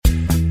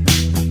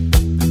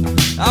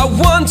I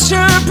want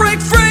to break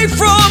free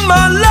from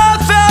my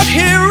life out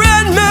here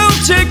and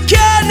move to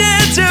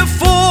Canada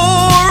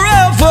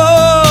forever.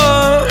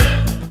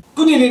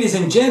 Good day, ladies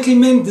and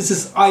gentlemen, this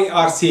is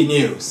IRC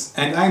News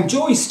and I'm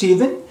Joy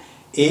Stephen,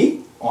 a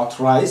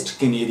authorized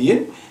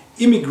Canadian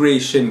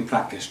immigration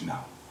practitioner,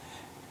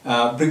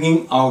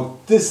 bringing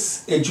out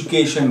this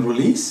education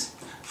release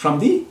from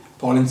the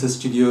Polinsys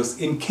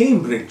Studios in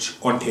Cambridge,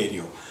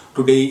 Ontario.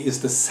 Today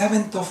is the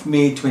 7th of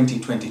May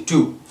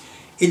 2022.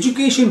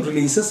 Education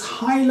releases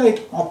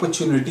highlight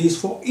opportunities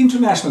for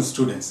international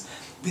students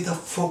with a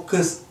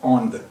focus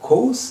on the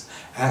course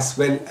as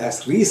well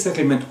as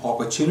resettlement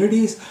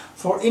opportunities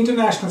for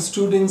international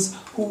students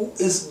who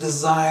is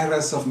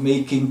desirous of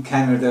making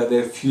Canada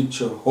their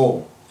future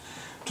home.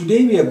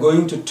 Today we are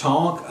going to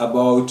talk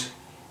about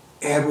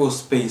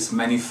aerospace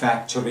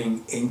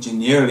manufacturing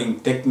engineering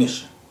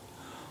technician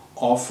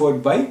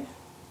offered by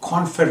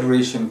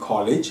Confederation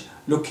College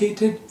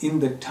located in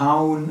the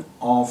town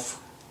of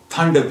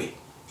Thunder Bay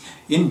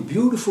in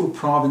beautiful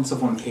province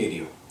of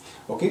Ontario.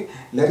 Okay,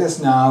 let us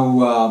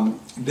now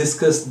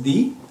discuss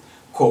the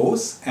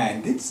course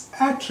and its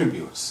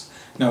attributes.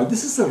 Now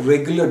this is a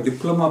regular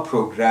diploma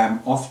program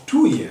of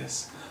 2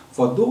 years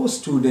for those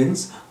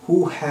students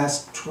who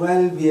has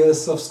 12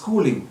 years of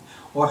schooling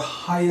or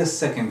higher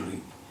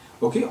secondary,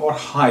 okay, or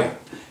higher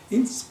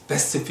in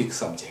specific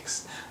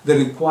subjects. The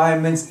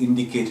requirements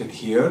indicated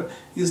here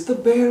is the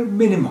bare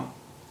minimum.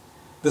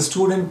 The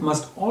student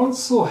must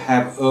also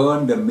have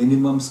earned a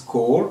minimum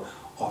score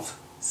of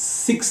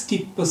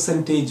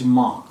 60%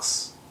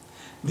 marks.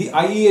 The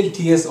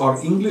IELTS or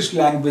English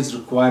language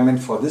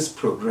requirement for this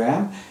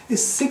program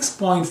is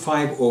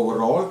 6.5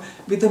 overall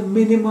with a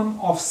minimum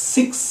of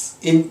 6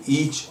 in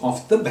each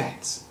of the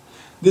bands.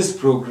 This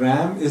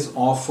program is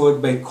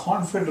offered by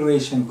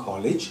Confederation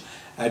College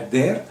at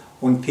their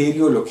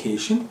Ontario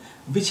location,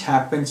 which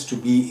happens to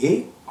be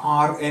a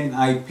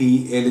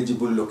RNIP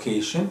eligible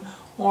location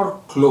or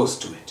close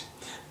to it.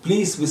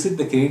 Please visit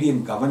the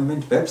Canadian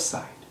government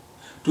website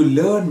to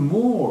learn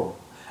more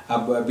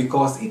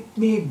because it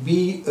may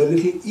be a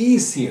little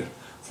easier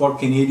for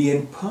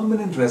Canadian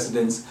permanent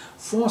residents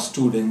for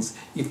students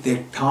if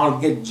they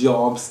target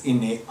jobs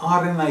in a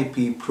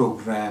RNIP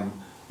program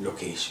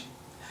location.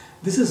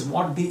 This is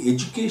what the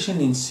education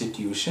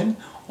institution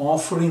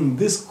offering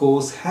this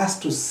course has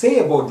to say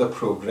about the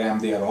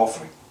program they are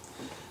offering.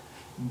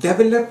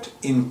 Developed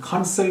in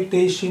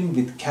consultation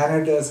with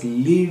Canada's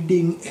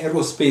leading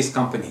aerospace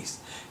companies,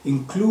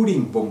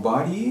 including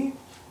Bombardier,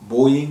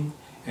 Boeing,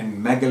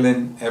 and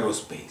Magellan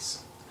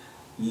Aerospace.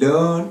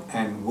 Learn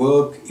and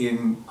work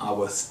in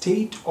our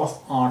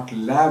state-of-art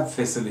lab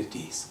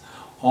facilities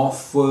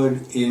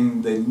offered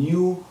in the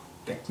new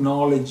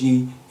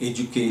Technology,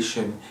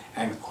 Education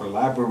and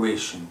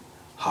Collaboration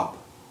Hub.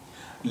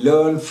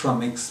 Learn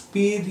from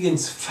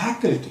experienced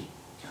faculty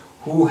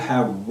who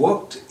have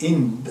worked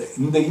in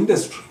the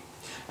industry.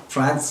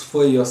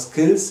 Transfer your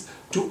skills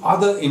to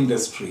other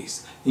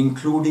industries,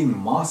 including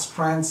mass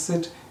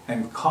transit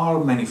and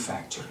car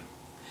manufacturing.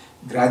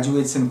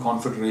 Graduates in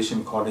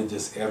Confederation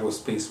College's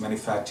Aerospace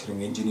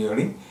Manufacturing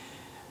Engineering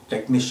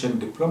Technician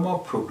Diploma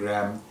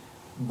program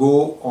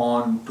go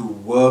on to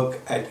work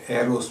at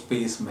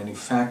aerospace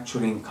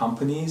manufacturing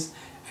companies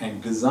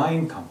and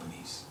design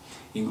companies,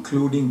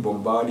 including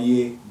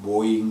Bombardier,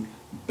 Boeing,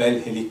 Bell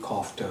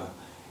Helicopter,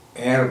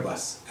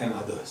 Airbus and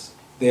others.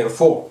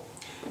 Therefore,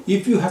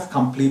 if you have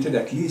completed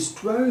at least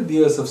 12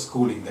 years of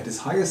schooling, that is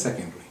higher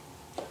secondary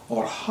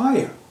or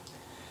higher,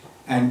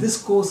 and this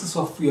course is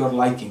of your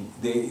liking,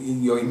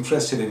 you're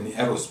interested in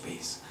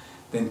aerospace,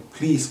 then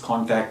please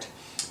contact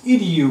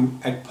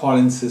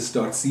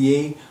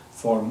edu@polinsys.ca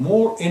for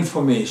more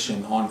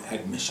information on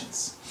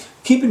admissions.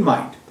 Keep in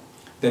mind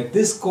that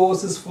this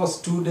course is for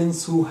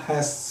students who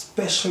has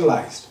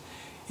specialized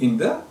in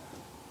the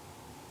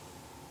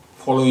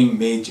following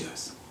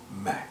majors.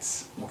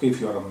 Maths. Okay,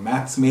 if you are a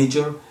maths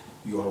major,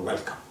 you are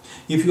welcome.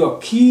 If you are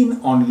keen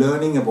on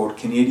learning about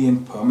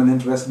Canadian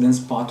permanent residence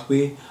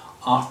pathway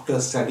after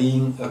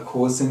studying a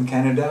course in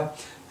Canada,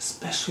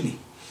 especially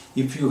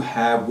if you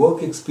have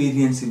work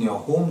experience in your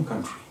home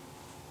country,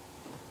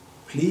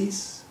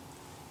 please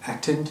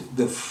attend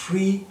the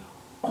free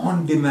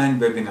on-demand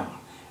webinar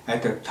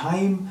at a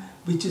time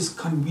which is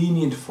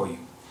convenient for you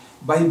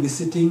by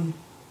visiting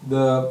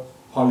the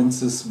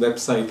Polinsys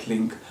website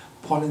link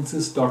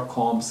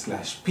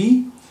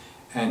polinsys.com/p,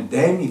 and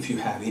then if you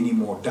have any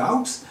more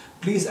doubts,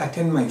 please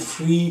attend my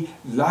free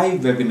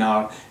live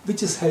webinar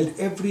which is held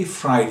every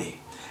Friday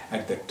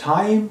at the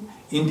time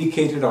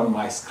indicated on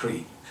my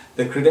screen.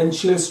 The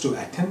credentials to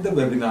attend the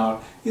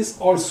webinar is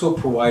also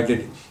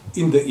provided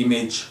in the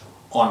image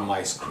on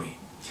my screen.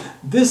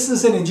 This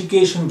is an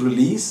education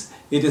release.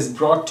 It is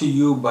brought to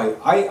you by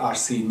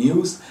IRC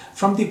News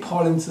from the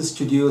Polinsys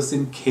Studios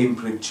in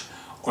Cambridge,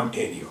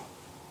 Ontario.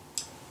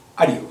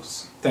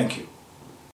 Adios. Thank you.